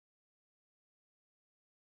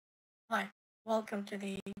Welcome to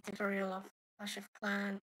the tutorial of Clash of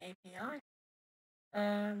Clans API.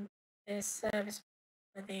 This service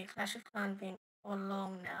with the Clash of Clans been for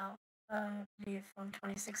long now, I believe from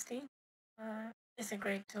 2016. It's a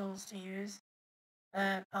great tool to use.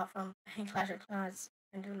 Apart from playing Clash of Clans,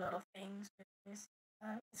 you can do a lot of things with this.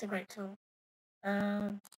 It's a great tool.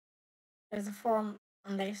 Um, there's a forum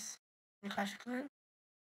on this in Clash of Clans.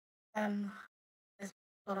 Um, there's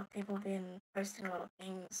a lot of people been posting a lot of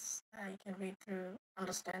things. You can read through,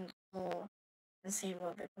 understand more, and see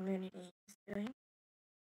what the community is doing.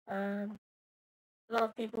 Um, a lot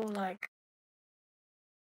of people like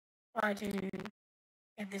try to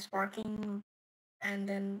get this working, and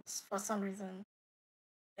then for some reason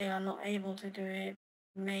they are not able to do it.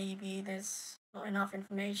 Maybe there's not enough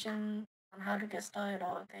information on how to get started,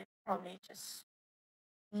 or they probably just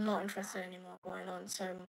not interested anymore going on.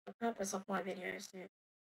 So the purpose of my video is to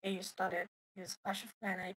get you started, use Clash of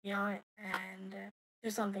Clans API, and do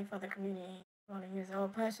something for the community. If you want to use it, or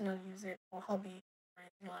personally use it, or hobby, or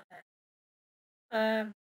anything like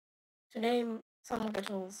that. To name some of the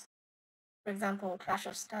tools, for example, Clash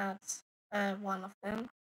of Stats, one of them.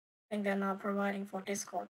 I think they're now providing for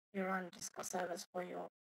Discord. You run Discord servers for your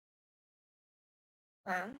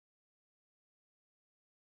clan.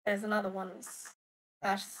 There's another one,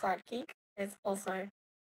 Clash Sidekick. They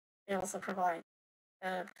also provide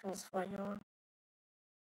tools for your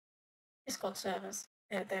Discord servers.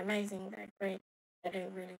 They're amazing. They're great. They're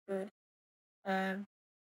doing really good. If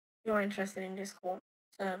you're interested in Discord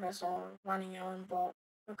servers or running your own bot,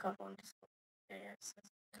 look up on Discord.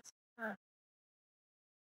 Yeah,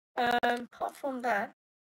 apart from that,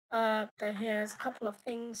 here's a couple of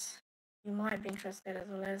things you might be interested, as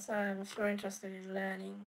well as if you're interested in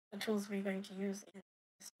learning the tools we're going to use in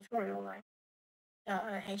this tutorial, like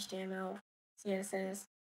HTML, CSS,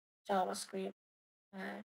 JavaScript,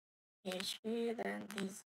 PHP. Then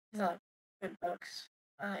these are good books.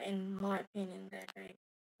 In my opinion, they're great.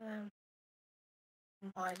 You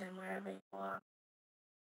can buy them wherever you are.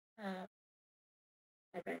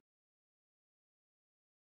 They're great.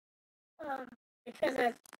 Because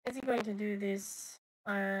as you're going to do this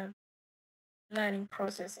learning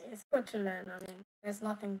process, it's good to learn. I mean, there's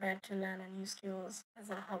nothing bad to learn a new skills as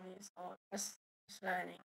a hobbyist or just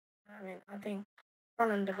learning. I mean, I think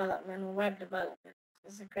front-end development or web development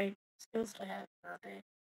is a great skills to have nowadays,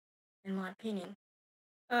 in my opinion.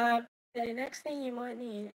 The next thing you might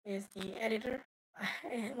need is the editor.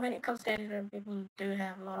 When it comes to editor, people do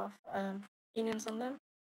have a lot of opinions on them,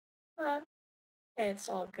 but it's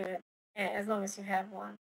all good. As long as you have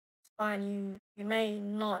one, it's fine. You may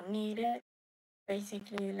not need it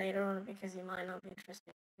basically later on because you might not be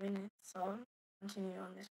interested in it. So continue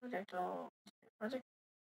on this project or project.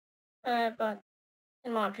 But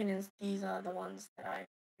in my opinions, these are the ones that I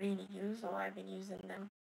really use, or I've been using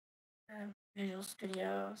them. Visual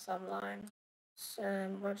Studio, Sublime,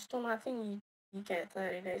 WebStorm. I think you get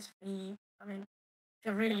 30 days free. I mean, if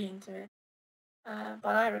you're really into it.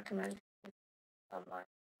 But I recommend Sublime.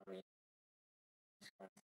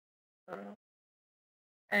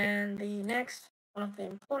 And the next one of the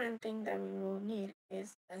important thing that we will need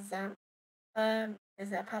is a XAMPP. Is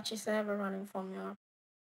the Apache server running from your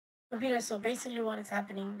computer. So basically what is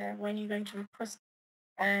happening that when you're going to request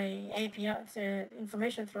a API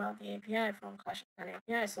information throughout the API from Clash of Clans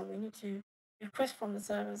API, so we need to request from the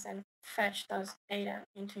servers and fetch those data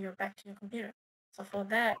into your back to your computer. So for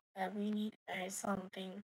that, we need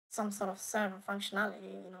some sort of server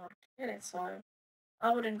functionality in order to get it. So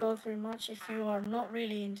I wouldn't go through much if you are not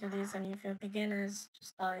really into this, and if you're beginners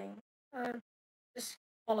just starting. Just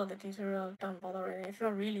follow the tutorial. Don't bother with it. If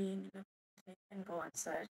you're really into it, you can go and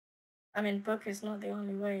search. I mean, book is not the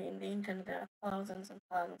only way. In the internet, there are thousands and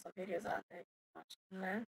thousands of videos out there you can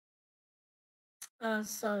learn.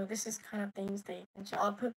 So this is kind of things that you can check.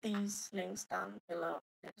 I'll put these links down below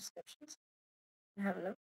in the descriptions. Have a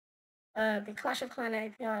look. The Clash of Clans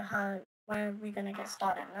API, where we're gonna get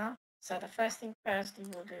started now. So the first thing first you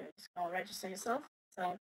will do is go register yourself. So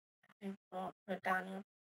I think put down your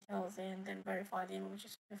details in, then verify the image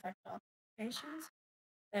with two-factor authentications.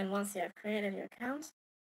 Then once you have created your account,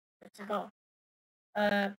 good to go.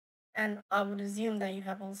 And I would assume that you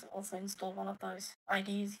have also installed one of those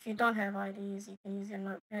IDs. If you don't have IDs, you can use your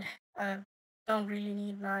notepad. Don't really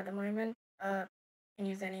need one at the moment. You can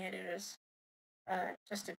use any editors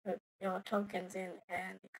just to put your tokens in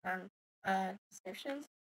and the clan descriptions.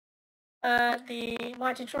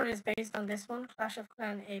 My tutorial is based on this one, Clash of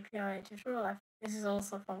Clans API tutorial. This is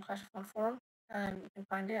also from Clash of Clans forum. You can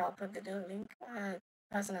find it. I'll put the link. The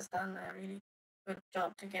person has done a really good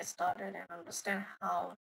job to get started and understand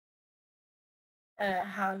how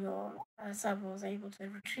how your server was able to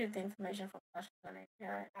retrieve the information from ClashFlow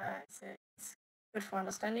API. It's good for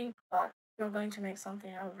understanding, but if you're going to make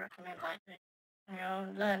something, I would recommend like doing on your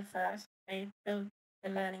own. Learn first, build the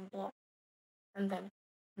learning block, and then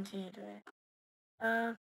continue doing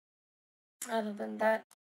it. Other than that,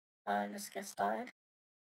 let's get started.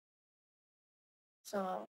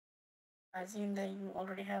 So I assume that you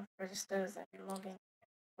already have registers and you're logging.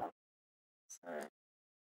 So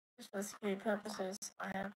just for security purposes, I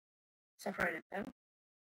have separated them.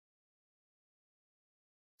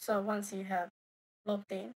 So once you have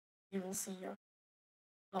logged in, you will see your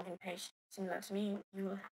login page similar to me.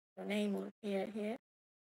 Your name will appear here,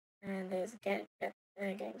 and there's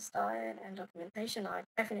getting started and documentation. I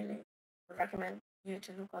definitely would recommend you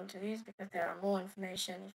to look onto these because there are more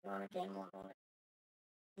information if you want to gain more knowledge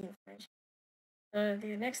information.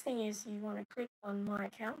 The next thing is you want to click on my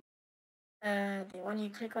account. When you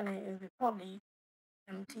click on it, it will be probably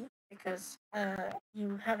empty because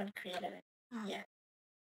you haven't created it yet.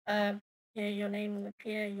 Here your name will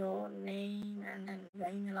appear, your name and then your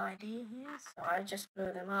email ID here. So I just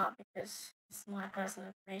blew them out because it's my personal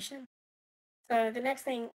information. So the next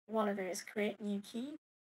thing you want to do is create new key.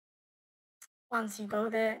 Once you go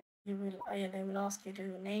there, they will ask you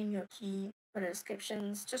to name your key, put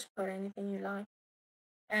descriptions, just put anything you like,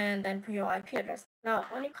 and then put your IP address. Now,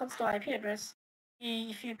 when it comes to IP address,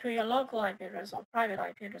 if you put your local IP address or private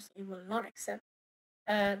IP address, it will not accept.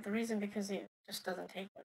 The reason because it just doesn't take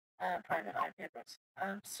private IP address.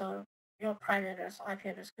 So your private address, IP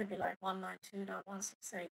address could be like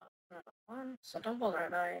 192.168.1. So don't bother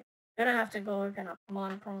about it. You don't have to go open up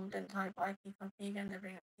command prompt and type ipconfig and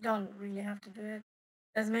everything. You don't really have to do it.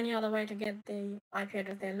 There's many other way to get the IP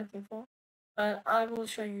address they're looking for. But I will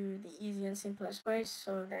show you the easy and simplest ways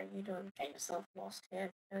so that you don't get yourself lost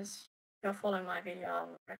here. Because if you're following my video, I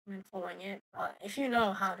would recommend following it. If you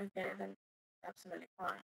know how to get it, then absolutely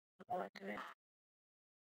fine. I won't do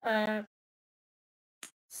it.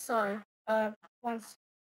 Once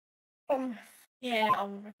from here, I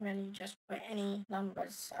would recommend you just put any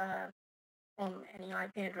numbers from any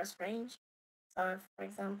IP address range. So, for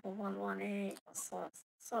example, 118 or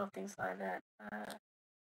sort of things like that.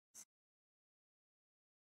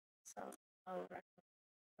 So I would recommend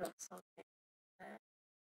put something there.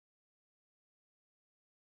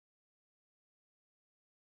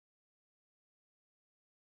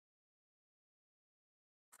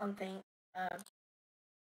 Something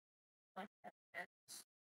like that. And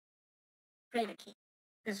create a key.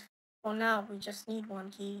 Because for now, we just need one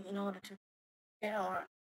key in order to get our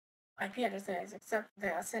IP addresses, except they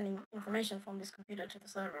are sending information from this computer to the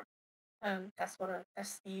server. That's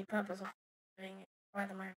the purpose of doing it right at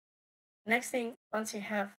the moment. Next thing, once you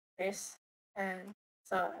have this, and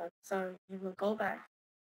so you will go back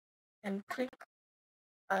and click.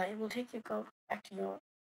 It will take you go back to your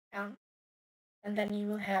account, and then you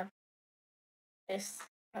will have this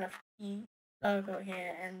kind of key logo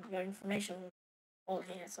here, and your information will all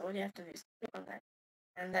here. So all you have to do is click on that,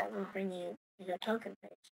 and that will bring you to your token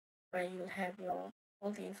page, where you will have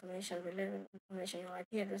all the information, relevant information, your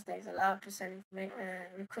IP address that is allowed to send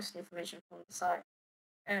request information from the site.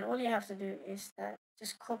 And all you have to do is that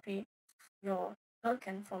just copy your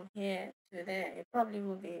token from here to there. It probably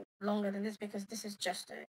will be longer than this because this is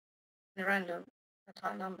just a random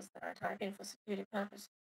numbers that I type in for security purposes.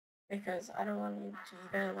 Because I don't want you to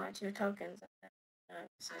bear my two tokens.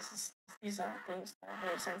 These are things that are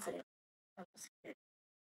very sensitive for security.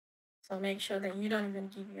 So make sure that you don't even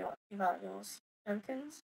give out your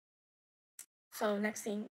tokens. So next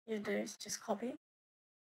thing you do is just copy,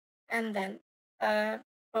 and then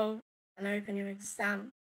go and open your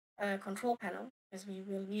exam control panel because we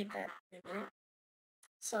will need that in a minute.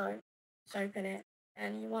 So just open it,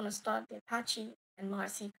 and you want to start the Apache and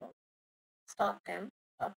MySQL. Start them.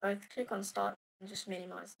 Both click on start and just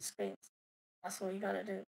minimize the screens. That's all you gotta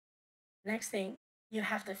do. Next thing, you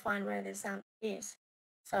have to find where the exam is.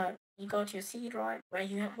 So you go to your C drive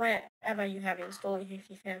wherever you have installed. If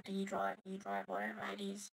you have D drive, whatever it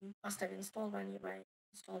is, you must have installed when you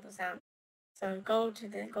installed the XAMPP. So go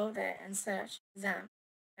there and search XAMPP,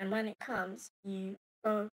 and when it comes, you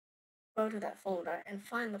go to that folder and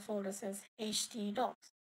find the folder that says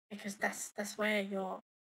htdocs, because that's where your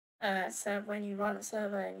so when you run a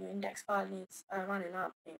server and your index file needs running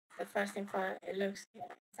up, the first thing it looks,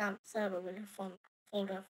 XAMPP server will look from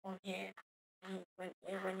folder from here when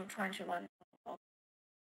you're trying to run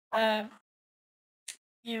it.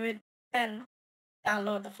 You would then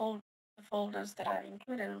download the folders that are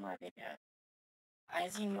included in my video. I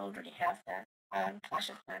assume you already have that. Clash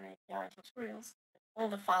of Clans API tutorials. All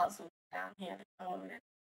the files will be down here.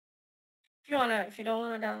 If if you don't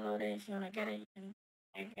wanna download it, if you wanna get it, you can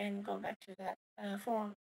again go back to that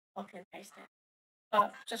form, copy and paste it.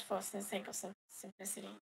 But just for the sake of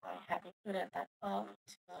simplicity, I have included that file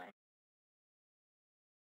into my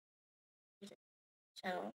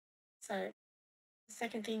channel. So the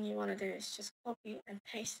second thing you want to do is just copy and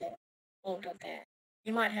paste it folder there.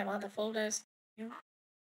 You might have other folders. You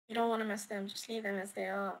don't want to mess them. Just leave them as they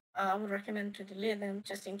are. I would recommend to delete them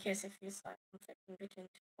just in case if you start conflicting between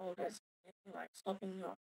two folders, if you like stopping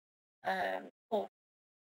your port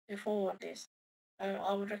to forward this.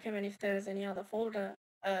 I would recommend if there's any other folder,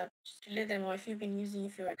 just delete them. Or if you've been using,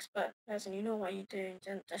 if you're an expert person, you know what you're doing,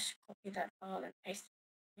 then just copy that file and paste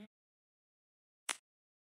it.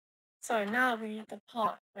 So now we're at the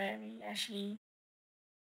part where we actually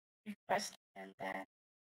request and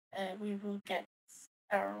then we will get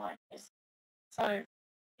error like this. So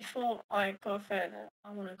before I go further,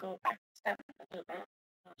 I want to go back a step a little bit.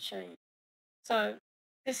 I'll show you. So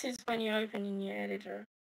this is when you open in your editor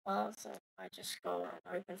file. So I just go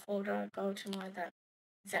and open folder, go to my that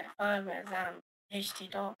Z file where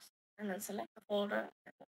htdocs, and then select the folder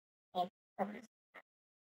and all properties.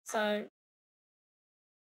 So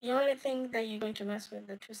the only thing that you're going to mess with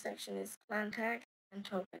the two section is clan tag and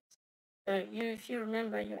tokens. So if you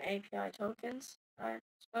remember your API tokens, I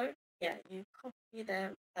spoke, yeah, you copy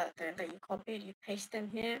them, that you copied, you paste them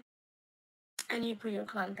here, and you put your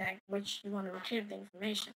clan tag, which you want to retrieve the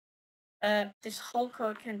information. This whole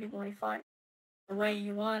code can be modified the way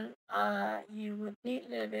you want. You would need a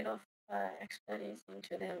little bit of expertise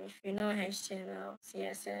into them. If you know HTML,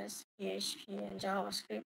 CSS, PHP, and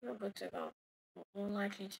JavaScript, you're good to go. More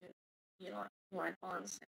likely to be like more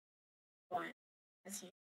advanced as you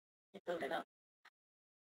build it up.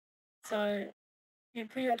 So you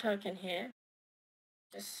put your token here,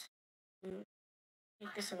 just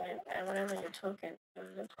take this away, whatever your token will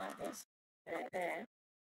look like this right there.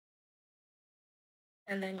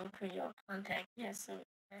 And then you put your contact here, so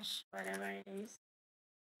dash whatever it is,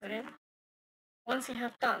 put it. Once you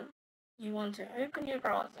have done, you want to open your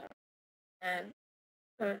browser and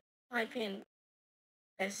type in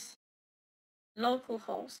this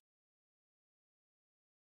localhost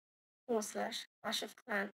 / Clash of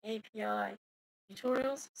Clans API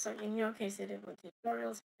tutorials. So in your case, it will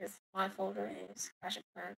tutorials because my folder is Clash of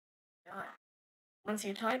Clans API. Once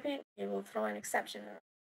you type it, it will throw an exception error.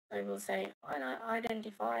 So it will say,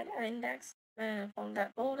 unidentified index from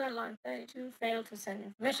that folder, line 32, failed to send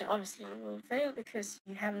information. Obviously, it will fail because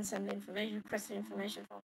you haven't sent the information, requested information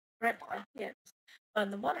from correct IP address.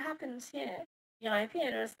 But what happens here, the IP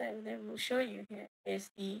address that they will show you here is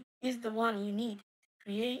the one you need to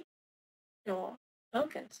create your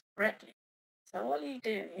tokens correctly. So all you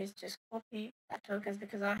do is just copy that tokens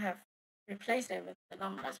because I have replaced it with the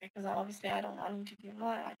numbers because obviously I don't want you to do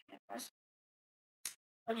my IP address.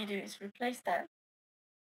 All you do is replace that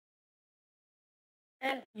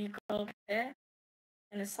and you go there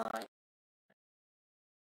and assign.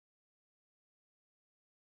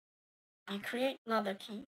 You create another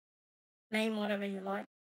key, name whatever you like,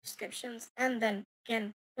 descriptions, and then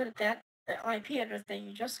again put that the IP address that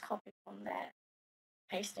you just copied from there,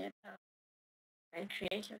 paste it and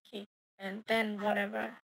create your key. And then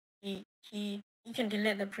whatever the key, you can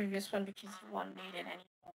delete the previous one because you won't need it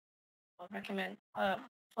anymore. I recommend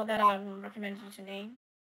for that I will recommend you to name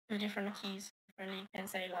two different keys differently. You can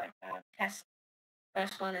say like test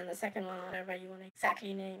first one and the second one, whatever you want to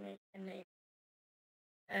exactly name it and name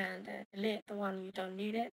and delete the one you don't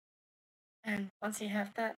need it. And once you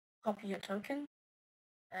have that, copy your token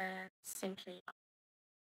and simply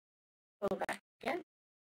go back again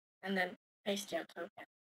and then paste your token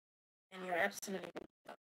and you're absolutely good to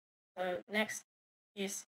go. So next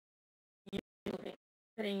is you will be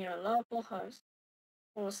putting your local host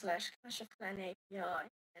 / Clash of Clan API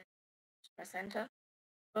and press enter.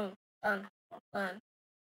 Boom, done, done.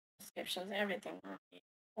 Descriptions, everything will be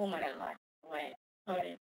formatted like the way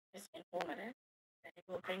coded is been formatted. And it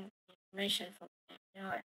will bring the information from the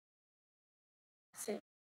API. That's it.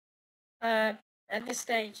 At this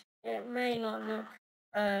stage, it may not look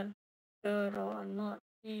good or not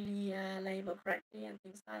really labeled correctly and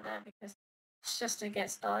things like that because it's just to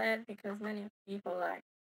get started because many people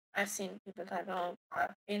I've seen people type, oh,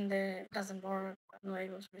 I've been there, it doesn't work, I'm not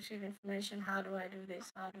able to retrieve information, how do I do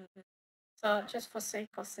this, how do I do this? So just for sake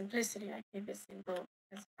of simplicity, I keep it simple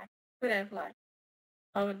because I could have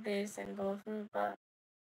code this and go through, but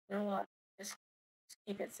you know what, just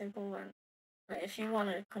keep it simple and but if you want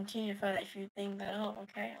to continue further, if you think that, oh,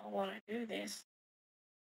 okay, I want to do this,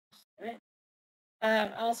 just do it. I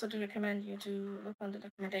also do recommend you to look on the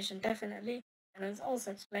documentation, definitely. and it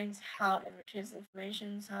also explains how it retrieves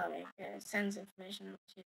information, how it sends information and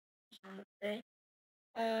retrieves information on the day.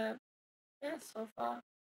 Uh, yeah, so far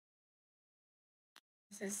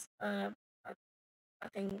this is I, I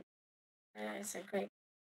think it's a great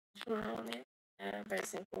tutorial on it. Very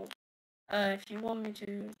simple. If you want me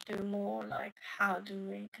to do more, like how do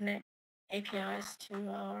we connect APIs to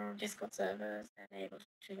our Discord servers and able to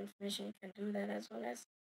retrieve information, you can do that as well as.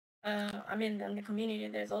 I mean, in the community,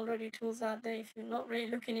 there's already tools out there. If you're not really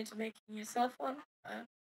looking into making yourself one,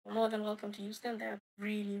 you're more than welcome to use them. They're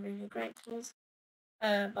really, really great tools.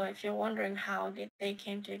 But if you're wondering how they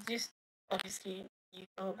came to exist, obviously you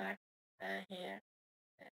go back here.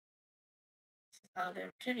 This is how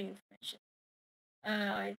they're retrieving information.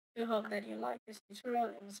 I do hope that you like this tutorial.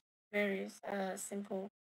 It was very simple.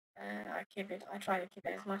 I try to keep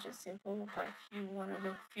it as much as simple. But if you want to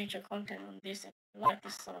look future content on this, and you like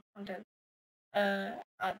this sort of content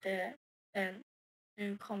out there, then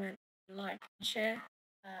do comment, like, and share.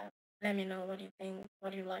 Uh, Let me know what you think,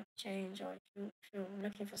 what you like to change, or if you're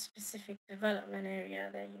looking for specific development area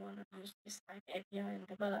that you want to use this like API and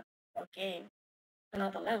develop your game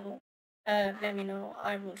another level, let me know.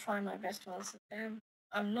 I will try my best to answer them.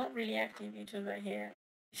 I'm not really active YouTuber here.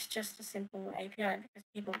 It's just a simple API because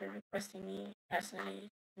people have been requesting me personally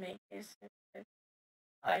to make this.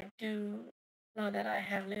 I do know that I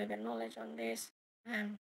have a little bit of knowledge on this.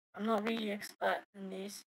 Um, I'm not really expert in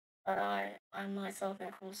this, but I'm myself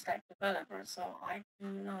a full stack developer, so I do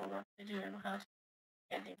know what to do and how to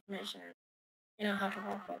get the information and how to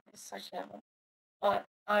work at this such level. But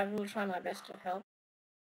I will try my best to help,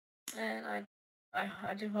 and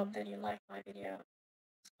I do hope that you like my video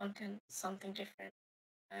content, something different,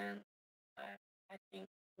 and I think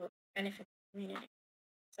will benefit the community.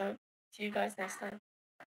 So see you guys next time.